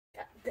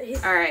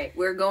face. All right,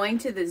 we're going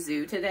to the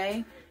zoo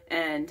today,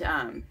 and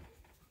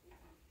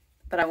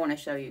but I want to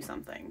show you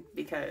something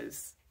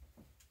because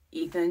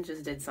Ethan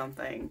just did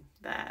something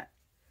that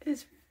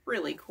is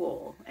really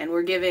cool, and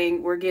we're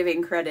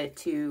giving credit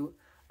to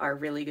our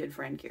really good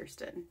friend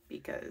Kirsten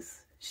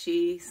because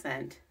she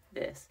sent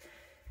this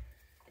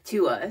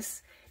to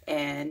us,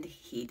 and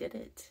he did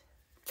it.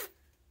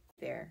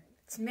 There.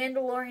 It's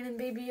Mandalorian and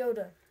Baby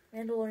Yoda.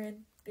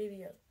 Mandalorian,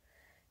 Baby Yoda.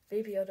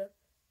 Baby Yoda,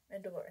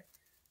 Mandalorian.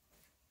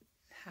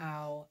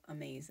 How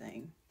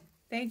amazing.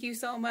 Thank you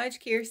so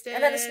much, Kirsten.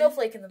 And then a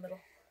snowflake in the middle.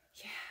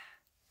 Yeah,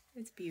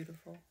 it's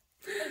beautiful.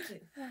 Thank you.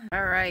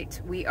 All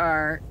right, we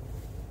are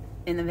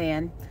in the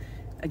van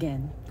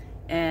again,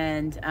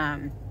 and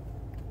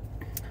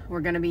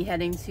we're gonna be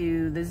heading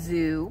to the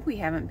zoo. We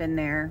haven't been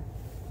there.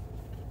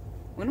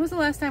 When was the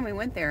last time we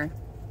went there?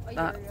 A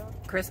year ago.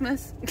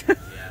 Christmas? Yeah.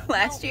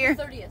 Last year?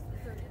 The 30th.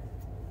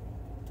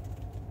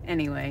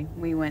 Anyway,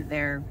 we went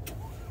there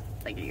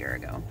like a year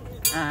ago.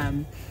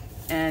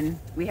 And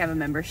we have a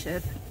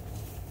membership,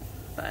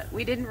 but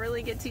we didn't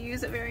really get to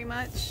use it very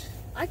much.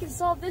 I can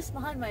solve this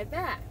behind my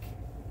back.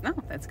 No,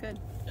 that's good.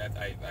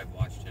 I've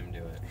watched him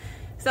do it.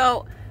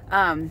 So,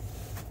 I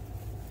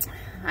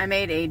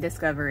made a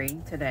discovery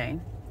today.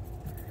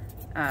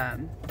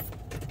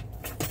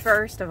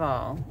 First of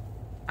all,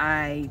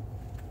 I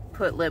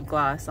put lip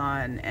gloss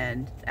on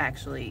and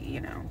actually, you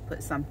know,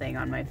 put something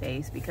on my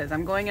face because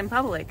I'm going in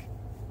public.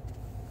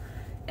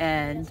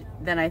 And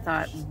then I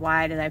thought,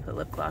 why did I put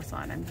lip gloss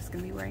on? I'm just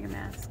gonna be wearing a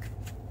mask.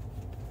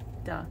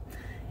 Duh.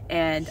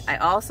 And I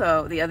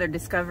also, the other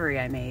discovery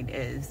I made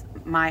is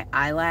my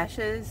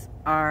eyelashes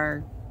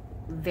are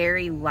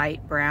very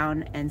light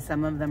brown and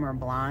some of them are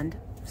blonde.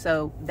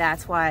 So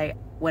that's why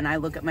when I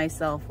look at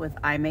myself with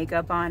eye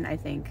makeup on, I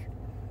think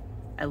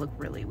I look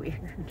really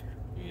weird.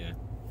 Yeah.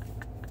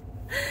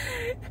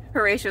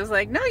 Horatio's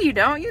like, no, you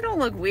don't. You don't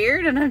look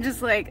weird. And I'm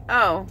just like,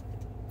 oh.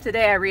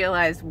 Today I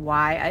realized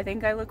why I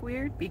think I look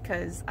weird,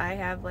 because I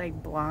have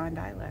like blonde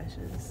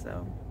eyelashes.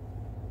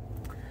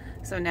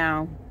 So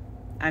now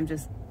I'm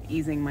just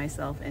easing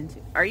myself into.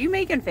 Are you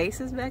making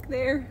faces back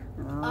there?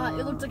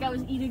 It looked like I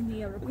was eating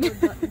the record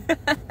button.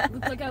 It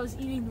looked like I was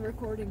eating the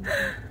recording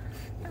button.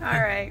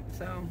 All right,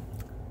 so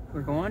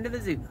we're going to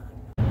the zoo.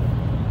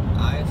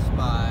 I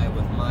spy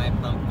with my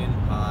pumpkin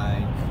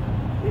pie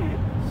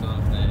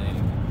something.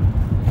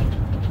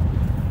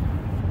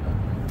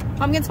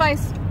 Pumpkin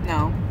spice?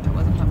 No, it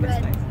wasn't pumpkin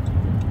Red. spice.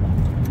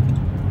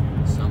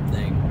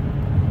 Something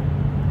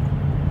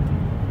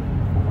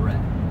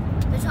red.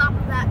 The top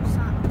of that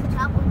sign, the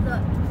top of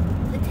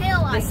the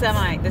tail light. The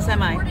semi. The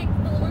semi.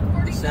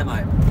 The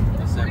semi.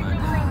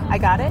 I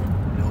got it?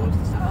 No, it's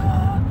the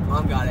semi.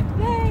 Mom got it.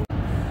 Yay!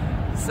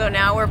 So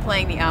now we're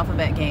playing the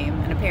alphabet game,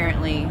 and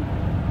apparently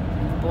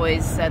the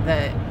boys said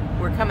that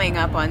we're coming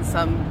up on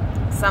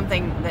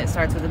something that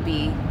starts with a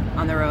B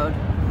on the road,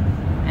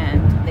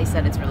 and they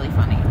said it's really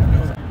funny.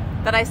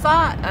 But I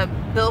saw a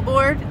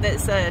billboard that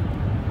said,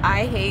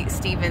 I hate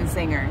Steven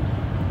Singer.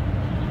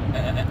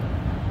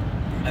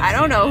 I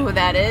don't know who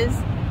that is,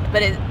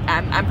 but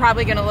I'm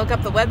probably going to look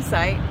up the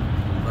website.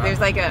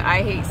 There's like a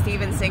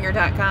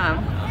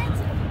IHateStevenSinger.com.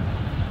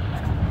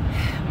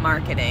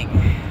 Marketing.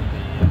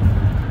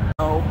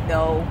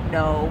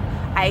 No.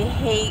 I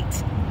hate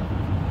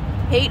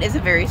is a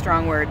very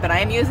strong word, but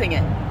I am using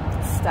it.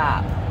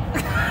 Stop.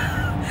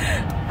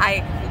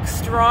 I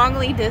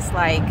strongly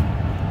dislike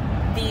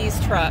these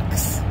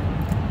trucks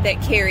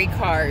that carry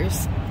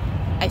cars.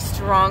 I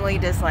strongly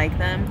dislike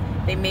them.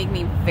 They make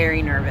me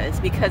very nervous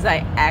because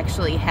I've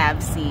actually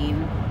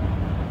seen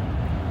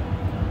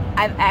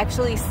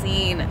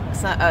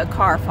a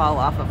car fall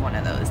off of one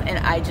of those, and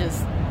I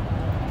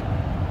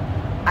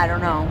don't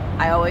know.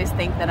 I always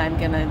think that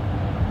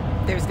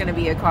there's gonna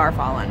be a car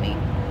fall on me.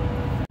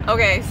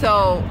 Okay,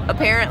 so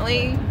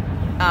apparently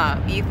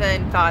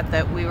Ethan thought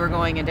that we were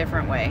going a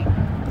different way.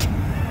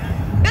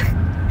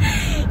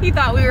 He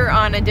thought we were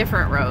on a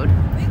different road.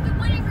 We've been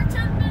waiting for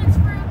 10 minutes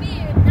for a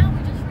beer, and now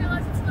we just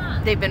realized it's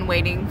not. They've been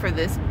waiting for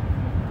this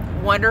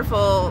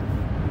wonderful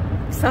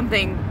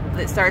something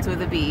that starts with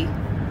a B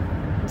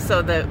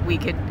so that we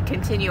could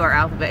continue our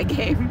alphabet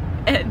game,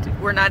 and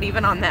we're not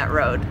even on that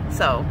road.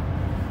 So,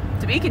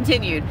 to be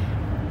continued.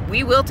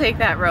 We will take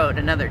that road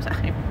another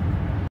time.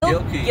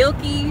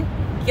 Gilkey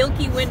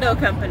Window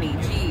Company,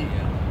 G.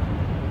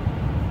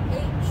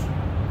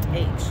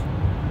 H.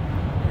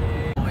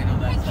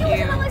 Q.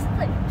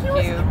 Q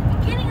was the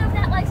beginning of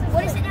that license plate.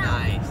 What is it now?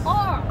 Nice.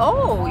 R.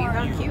 Oh, you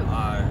got Q.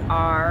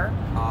 Are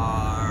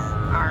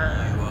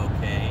you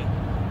okay?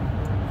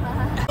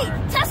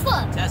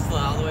 Tesla. Tesla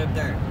all the way up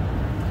there.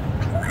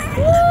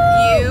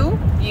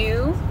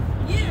 U.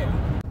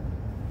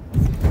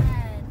 10,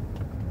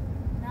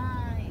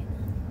 9,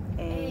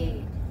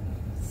 8,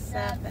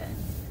 7,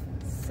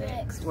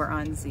 6. We're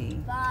on Z.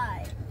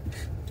 5,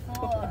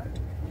 4.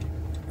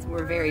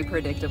 We're very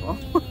predictable.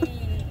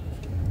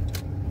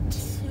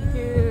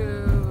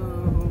 2.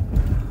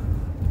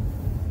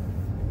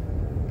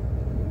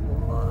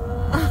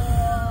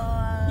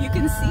 You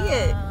can see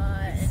it.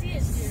 See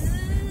it,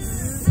 dude.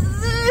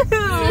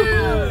 Zoo.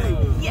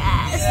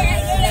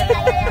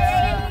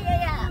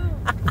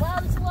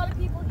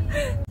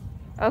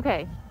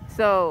 Okay,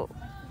 so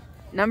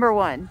number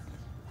one,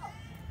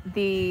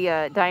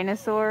 the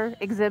dinosaur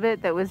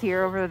exhibit that was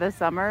here over the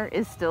summer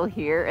is still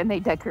here, and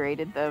they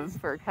decorated them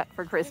for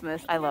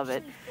Christmas. I love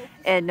it.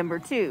 And number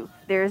two,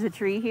 there's a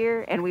tree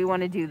here, and we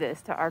want to do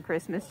this to our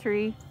Christmas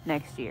tree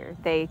next year.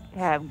 They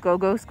have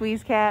Go-Go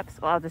Squeeze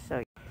Caps. Well, I'll just show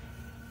you.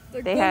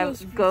 They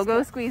have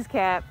Go-Go Squeeze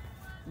Cap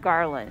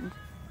garland,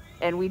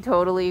 and we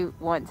totally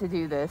want to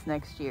do this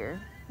next year.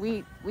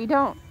 We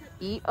don't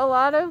eat a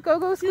lot of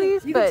Go-Go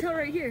Squeeze, you but can tell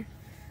right here.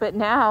 But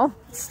now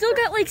It's still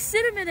got like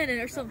cinnamon in it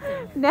or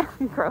something. now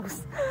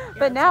gross.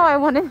 But now I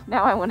want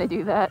to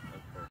do that.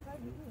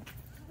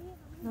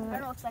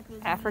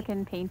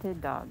 African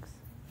painted dogs.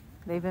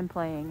 They've been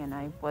playing and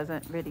I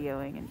wasn't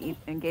videoing,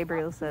 and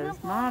Gabriel says,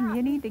 "Mom,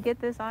 you need to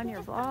get this on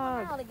your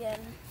vlog."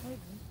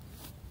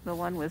 The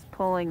one was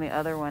pulling the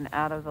other one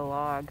out of the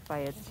log by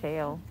its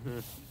tail.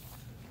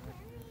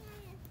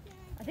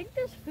 I think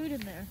there's food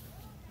in there.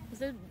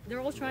 Because they're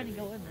all trying to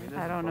go in there.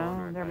 I don't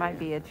know. There might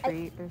be a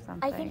treat or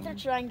something. I think they're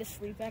trying to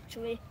sleep,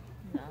 actually.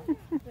 No.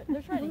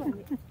 They're trying to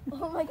eat.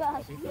 Oh my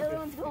gosh, the other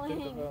one's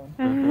going.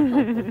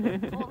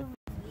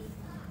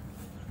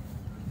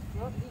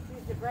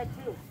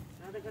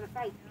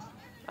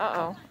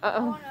 Uh-oh. Uh-oh.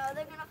 Oh no,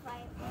 they're gonna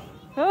fight.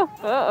 Oh,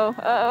 uh-oh.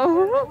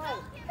 Uh-oh.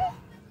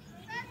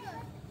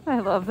 I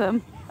love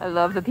them. I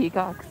love the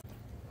peacocks.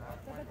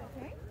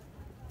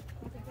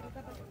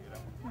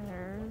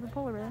 There's the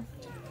polar bear.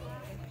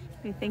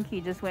 We think he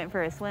just went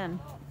for a swim.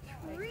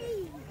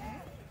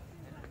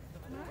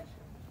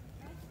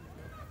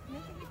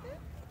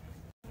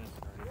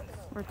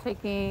 We're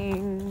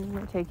taking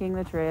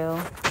the trail,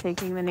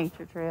 taking the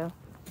nature trail.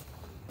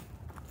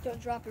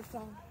 Don't drop your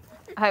phone.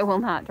 I will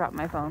not drop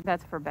my phone.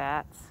 That's for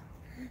bats.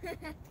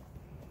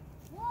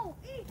 Whoa,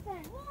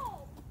 Ethan,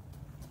 whoa!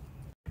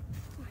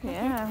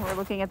 Yeah, we're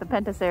looking at the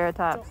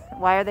Pentaceratops.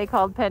 Why are they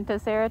called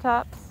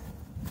Pentaceratops?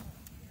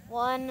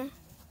 1,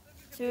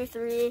 2,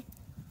 3,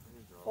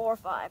 4,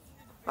 5.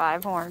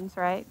 5 horns,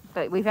 right?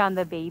 But we found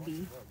the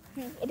baby.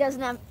 It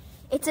doesn't have.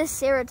 It's a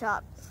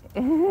ceratops.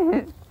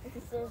 And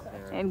It's a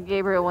ceratops.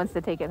 Gabriel wants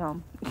to take it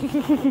home.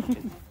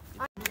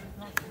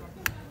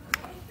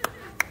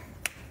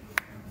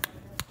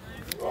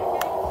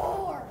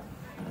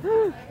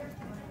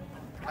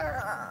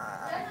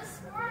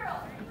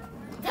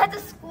 That's a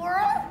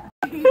squirrel.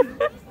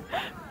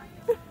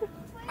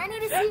 I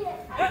need to see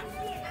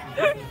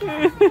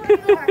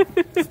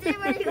it. Stay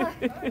where you are.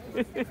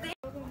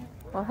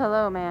 Well,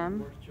 hello,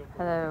 ma'am.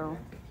 Hello.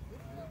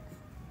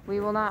 We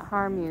will not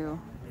harm you.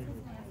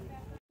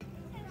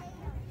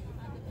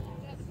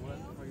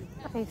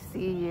 I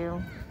see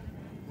you.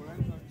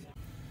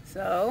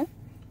 So,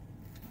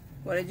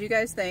 what did you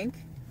guys think?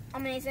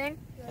 Amazing.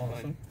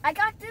 Awesome. I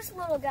got this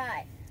little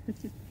guy.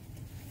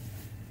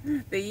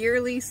 The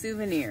yearly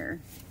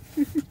souvenir.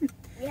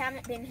 We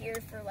haven't been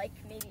here for like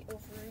maybe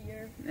over a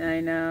year. I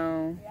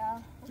know. Yeah.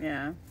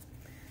 Yeah.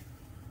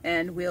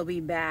 And we'll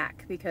be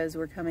back because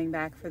we're coming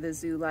back for the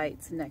zoo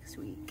lights next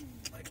week.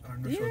 Like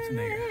Arnold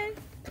Schwarzenegger. Yay!